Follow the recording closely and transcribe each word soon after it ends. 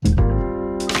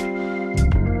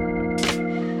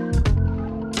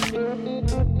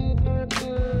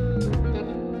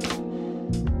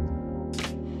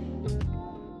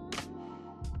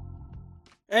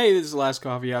Hey, this is Last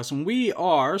Coffee House,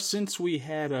 and since we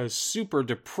had a super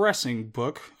depressing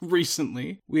book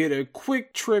recently, we had a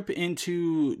quick trip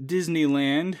into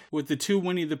Disneyland with the two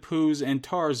Winnie the Poohs and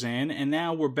Tarzan, and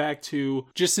now we're back to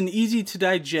just an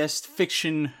easy-to-digest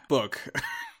fiction book.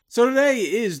 So today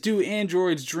is Do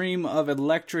Androids Dream of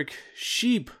Electric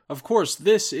Sheep? Of course,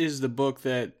 this is the book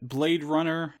that Blade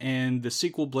Runner and the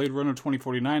sequel Blade Runner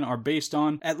 2049 are based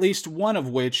on, at least one of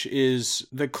which is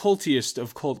the cultiest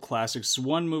of cult classics,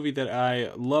 one movie that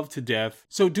I love to death.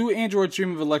 So Do Androids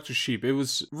Dream of Electric Sheep? It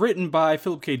was written by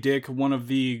Philip K. Dick, one of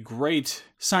the great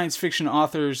science fiction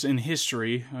authors in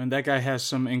history, and that guy has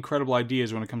some incredible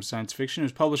ideas when it comes to science fiction. It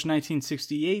was published in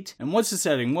 1968. And what's the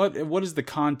setting? What is the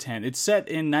content? It's set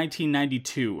in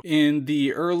 1992 in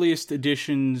the earliest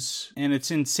editions, and it's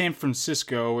in San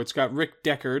Francisco. It's got Rick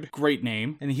Deckard, great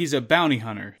name, and he's a bounty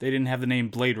hunter. They didn't have the name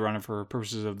Blade Runner for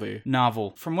purposes of the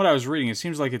novel. From what I was reading, it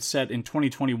seems like it's set in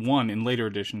 2021 in later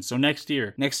editions. So next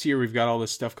year we've got all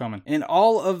this stuff coming. And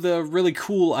all of the really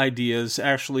cool ideas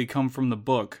actually come from the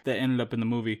book that ended up in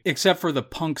the movie, except for the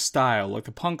punk style. Like,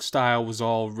 the punk style was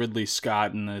all Ridley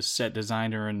Scott and the set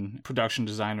designer and production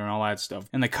designer and all that stuff,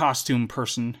 and the costume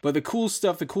person. But the cool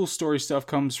stuff, the cool story stuff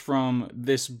comes from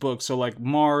this book. So like,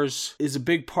 Mars is a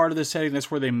big part of the setting.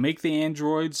 That's where they make the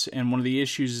androids, and one of the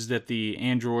issues is that the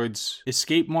androids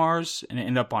escape Mars and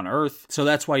end up on Earth. So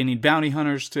that's why you need bounty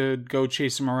hunters to go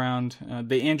chase them around.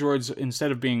 The androids,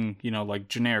 instead of being, like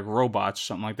generic robots or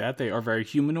something like that, they are very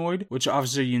humanoid, which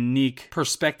offers a unique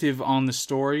perspective on the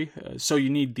story. So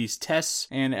you need these tests,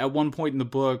 and at one point in the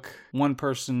book, one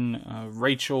person,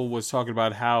 Rachel, was talking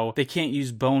about how they can't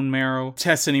use bone marrow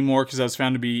tests anymore because that was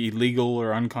found to be illegal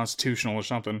or unconstitutional or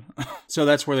something. So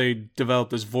that's where they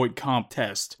developed this Voight-Kampff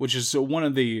test, which is one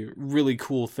of the really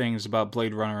cool things about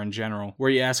Blade Runner in general, where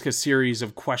you ask a series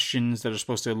of questions that are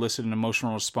supposed to elicit an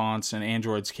emotional response, and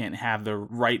androids can't have the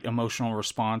right emotional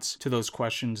response to those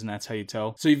questions, and that's how you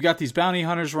tell. So you've got these bounty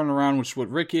hunters running around, which is what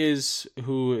Rick is,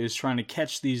 who is trying to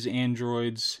catch these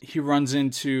androids. He runs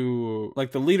into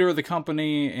like the leader of the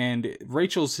company, and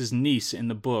Rachel's his niece in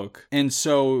the book. And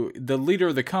so the leader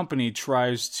of the company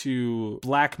tries to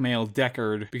blackmail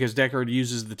Deckard because Deckard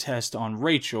uses the test on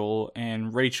Rachel,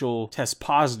 and Rachel tests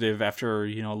positive after,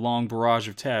 a long barrage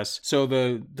of tests. So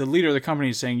the leader of the company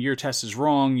is saying, your test is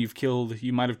wrong.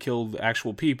 You might have killed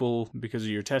actual people because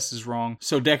your test is wrong.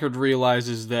 So Deckard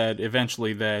realizes that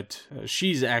eventually that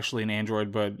she's actually an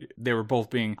android, but they were both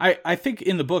being, I think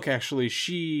in the book, actually,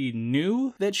 she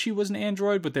knew that she was an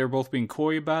android, but they were both being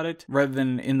coy about it, rather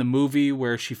than in the movie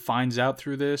where she finds out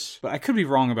through this. But I could be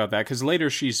wrong about that, because later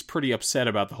she's pretty upset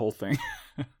about the whole thing.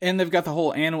 And they've got the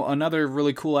whole animal. Another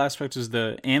really cool aspect is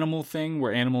the animal thing,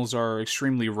 where animals are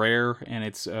extremely rare, and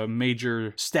it's a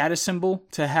major status symbol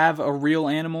to have a real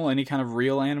animal, any kind of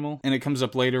real animal. And it comes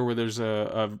up later where there's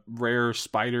a rare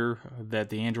spider that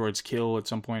the androids kill at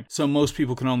some point. So most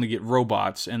people can only get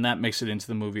robots, and that makes it into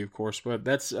the movie, of course. But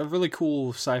that's a really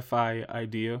cool sci-fi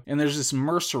idea. And there's this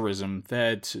mercerism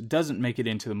that doesn't make it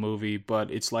into the movie, but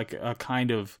it's like a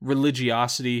kind of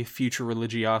religiosity, future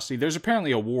religiosity. There's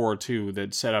apparently a war, too,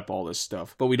 that set up all this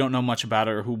stuff, but we don't know much about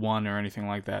it or who won or anything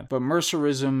like that. But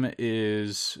mercerism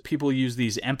is people use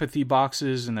these empathy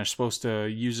boxes, and they're supposed to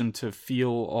use them to feel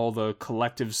all the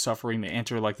collective suffering. They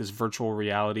enter like this virtual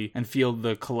reality and feel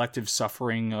the collective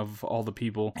suffering of all the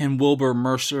people. And Wilbur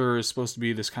Mercer is supposed to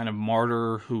be this kind of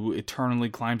martyr who eternally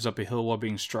climbs up a hill while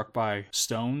being struck by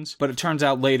stones. But it turns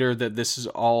out later that this is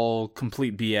all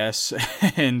complete BS,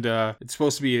 and it's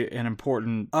supposed to be an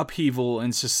important upheaval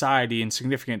in society and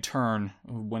significant turn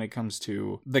when it comes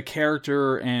to the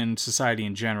character and society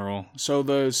in general. So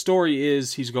the story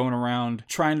is he's going around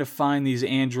trying to find these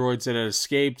androids that had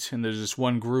escaped, and there's this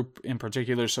one group in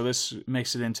particular, so this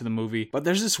makes it into the movie. But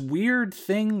there's this weird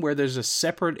thing where there's a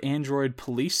separate android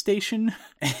police station,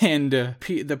 and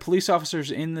the police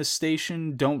officers in the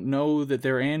station don't know that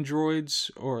they're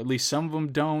androids, or at least some of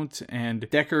them don't, and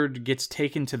Deckard gets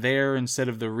taken to there instead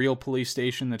of the real police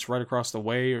station that's right across the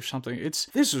way or something. It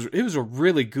was a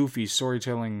really goofy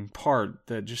storytelling part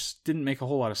that just didn't make a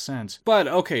whole lot of sense. But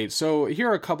okay, so here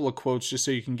are a couple of quotes just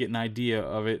so you can get an idea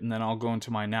of it, and then I'll go into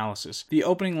my analysis. The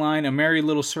opening line, a merry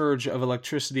little surge of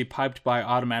electricity piped by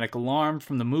automatic alarm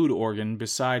from the mood organ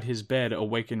beside his bed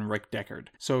awakened Rick Deckard.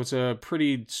 So it's a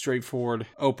pretty straightforward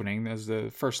opening. That's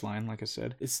the first line, like I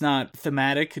said. It's not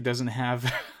thematic. It doesn't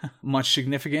have much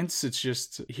significance. It's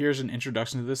just, here's an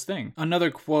introduction to this thing. Another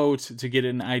quote to get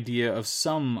an idea of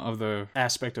some of the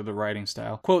aspect of the writing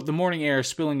style. Quote, the more morning air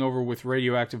spilling over with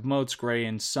radioactive motes, gray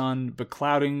and sun,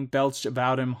 beclouding, belched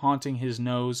about him, haunting his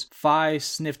nose. Phi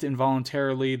sniffed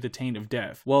involuntarily the taint of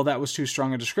death. Well, that was too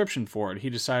strong a description for it, he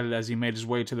decided as he made his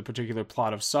way to the particular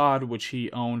plot of sod which he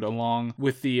owned along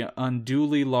with the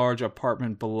unduly large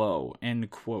apartment below. End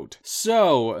quote.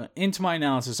 So, into my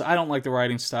analysis, I don't like the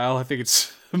writing style. I think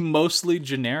it's mostly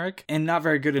generic and not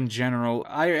very good in general.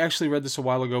 I actually read this a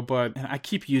while ago, but and I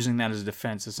keep using that as a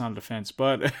defense. It's not a defense,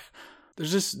 but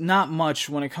there's just not much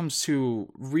when it comes to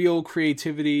real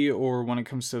creativity or when it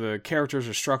comes to the characters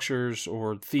or structures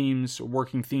or themes, or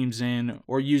working themes in,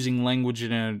 or using language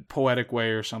in a poetic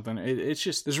way or something. It's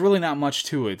just, there's really not much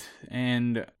to it.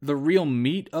 And the real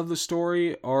meat of the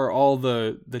story are all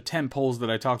the tent poles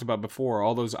that I talked about before,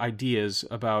 all those ideas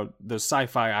about the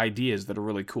sci-fi ideas that are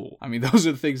really cool. I mean, those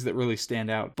are the things that really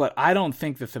stand out. But I don't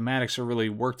think the thematics are really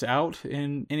worked out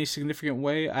in any significant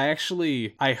way.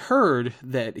 I heard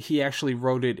that he actually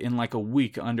wrote it in like a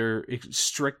week under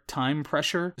strict time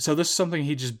pressure. So this is something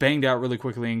he just banged out really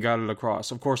quickly and got it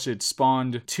across. Of course, it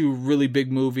spawned 2 really big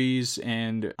movies,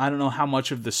 and I don't know how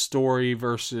much of the story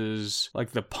versus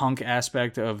like the punk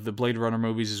aspect of the Blade Runner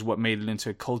movies is what made it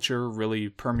into culture, really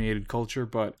permeated culture.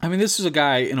 But I mean, this is a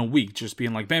guy in a week just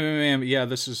being like, bam, bam, bam, yeah,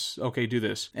 this is okay, do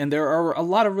this. And there are a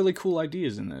lot of really cool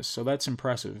ideas in this, so that's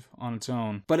impressive on its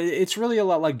own. But it's really a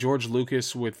lot like George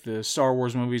Lucas with the Star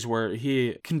Wars movies, where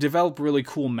he can develop really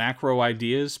cool macro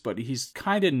ideas, but he's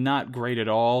kind of not great at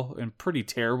all and pretty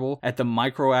terrible at the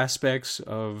micro aspects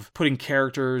of putting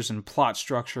characters and plot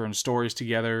structure and stories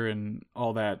together and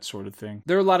all that sort of thing.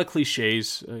 There are a lot of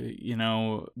cliches,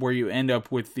 where you end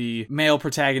up with the male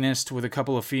protagonist with a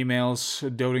couple of females,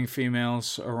 doting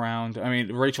females around. I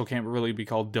mean, Rachel can't really be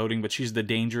called doting, but she's the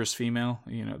dangerous female,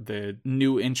 the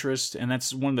new interest, and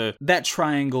that's that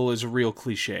triangle is a real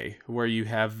cliche, where you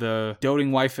have the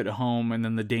doting wife at home and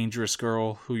then the dangerous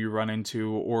girl who you run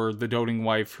into, or the doting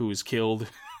wife who is killed.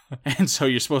 And so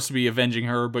you're supposed to be avenging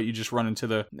her, but you just run into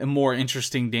the more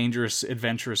interesting, dangerous,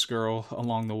 adventurous girl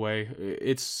along the way.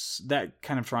 It's that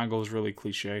kind of triangle is really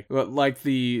cliche. But like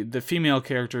the female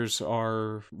characters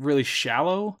are really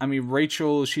shallow. I mean,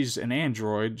 Rachel, she's an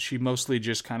android. She mostly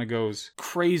just kind of goes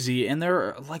crazy. And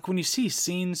they're like, when you see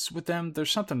scenes with them,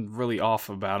 there's something really off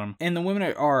about them. And the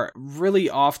women are really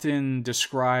often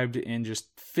described in just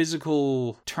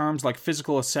physical terms, like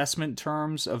physical assessment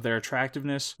terms of their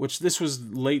attractiveness, which this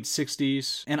was late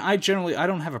 60s. And I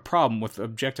don't have a problem with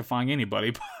objectifying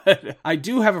anybody, but I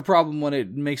do have a problem when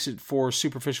it makes it for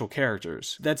superficial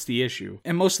characters. That's the issue.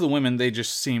 And most of the women, they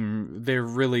just seem, they're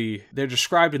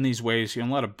described in these ways, a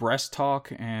lot of breast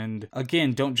talk, and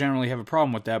again, don't generally have a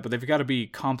problem with that, but they've got to be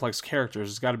complex characters.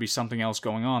 There's got to be something else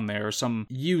going on there, or some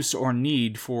use or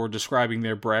need for describing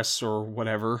their breasts or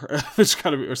whatever. There's got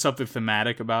to be, or something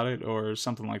thematic about it, or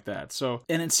something like that. So,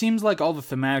 and it seems like all the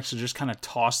thematics are just kind of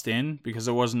tossed in because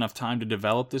there wasn't enough time to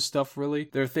develop this stuff, really.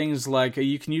 There are things like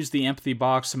you can use the empathy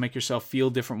box to make yourself feel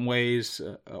different ways,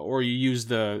 or you use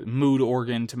the mood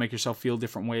organ to make yourself feel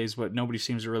different ways, but nobody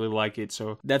seems to really like it.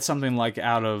 So that's something like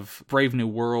out of Brave New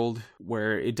World,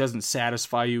 where it doesn't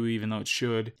satisfy you even though it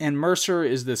should. And Mercer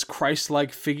is this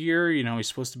Christ-like figure, he's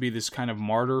supposed to be this kind of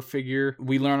martyr figure.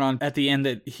 We learn at the end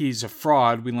that he's a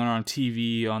fraud. We learn on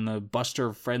TV on the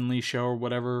Buster Friendly show or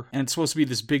whatever, and it's supposed to be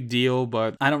this big deal,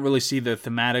 but I don't really see the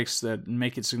thematics that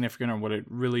make it significant or what it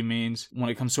really means when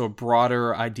it comes to a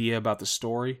broader idea about the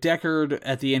story. Deckard,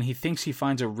 at the end, he thinks he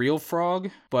finds a real frog,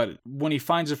 but when he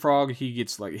finds a frog, he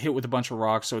gets like hit with a bunch of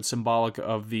rocks, so it's symbolic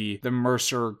of the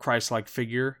Mercer Christ-like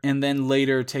figure. And then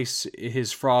later takes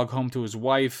his frog home to his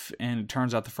wife, and it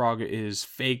turns out the frog is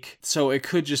fake. So it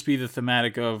could just be the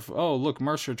thematic of, oh, look,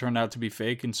 Mercer turned out to be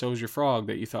fake, and so is your frog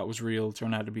that you thought was real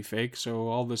turned out to be fake, so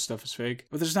all this stuff is fake.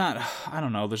 But there's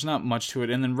not much to it.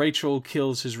 And then Rachel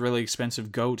kills his really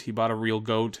expensive goat. He bought a real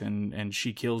goat, and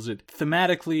she kills it.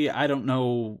 Thematically, I don't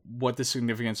know what the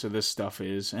significance of this stuff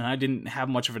is, and I didn't have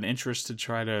much of an interest to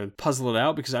try to puzzle it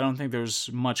out because I don't think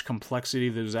there's much complexity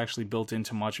that was actually built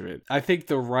into much of it. I think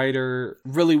the writer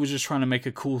really was just trying to make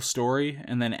a cool story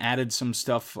and then added some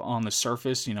stuff on the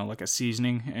surface, like a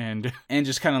seasoning, and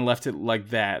just kind of left it like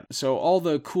that. So all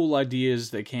the cool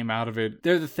ideas that came out of it,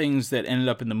 they're the things that ended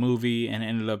up in the movie and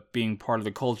ended up being part of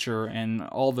the culture, and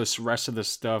all this rest of the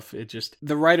stuff, it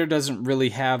the writer doesn't really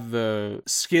have the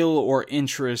skill or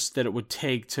interest that it would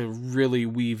take to really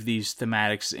weave these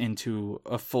thematics into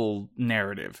a full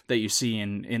narrative that you see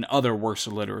in other works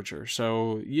of literature.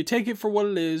 So you take it for what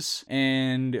it is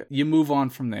and you move on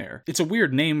from there. It's a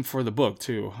weird name for the book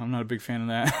too. I'm not a big fan of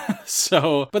that.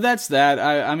 So, but that's that.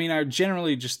 I mean, I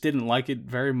generally just didn't like it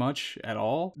very much at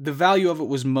all. The value of it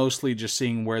was mostly just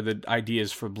seeing where the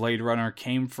ideas for Blade Runner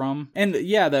came from. And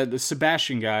yeah, the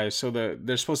Sebastian guys, so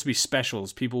they're supposed to be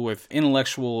specials. People with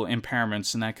intellectual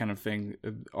impairments and that kind of thing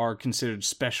are considered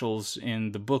specials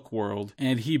in the book world.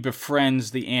 And he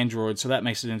befriends the android, so that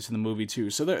makes it into the movie too.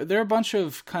 So there are a bunch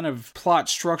of kind of plot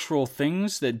structural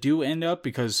things that do end up,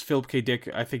 because Philip K. Dick,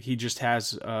 I think he just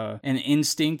has an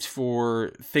instinct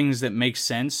for things that make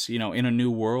sense, you know, in a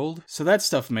new world. So that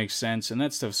stuff makes sense and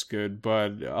that stuff's good.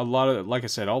 But a lot of, like I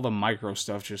said, all the micro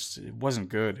stuff just, it wasn't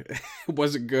good. It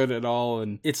wasn't good at all.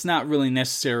 And it's not really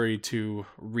necessary to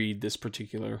read this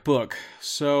particular book.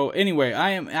 So anyway,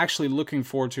 I am actually looking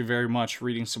forward to very much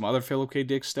reading some other Philip K.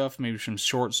 Dick stuff, maybe some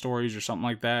short stories or something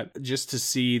like that, just to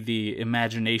see the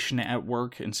imagination at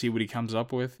work and see what he comes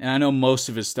up with. And I know most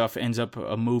of his stuff ends up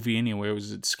a movie anyway. It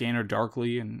was Scanner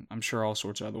Darkly, and I'm sure all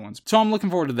sorts of other ones. So I'm looking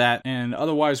forward to that. And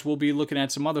otherwise, we'll be looking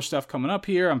at some other stuff coming up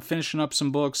here. I'm finishing up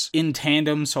some books in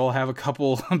tandem, so I'll have a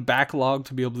couple backlog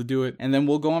to be able to do it. And then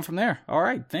we'll go on from there. All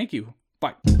right. Thank you.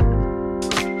 Bye.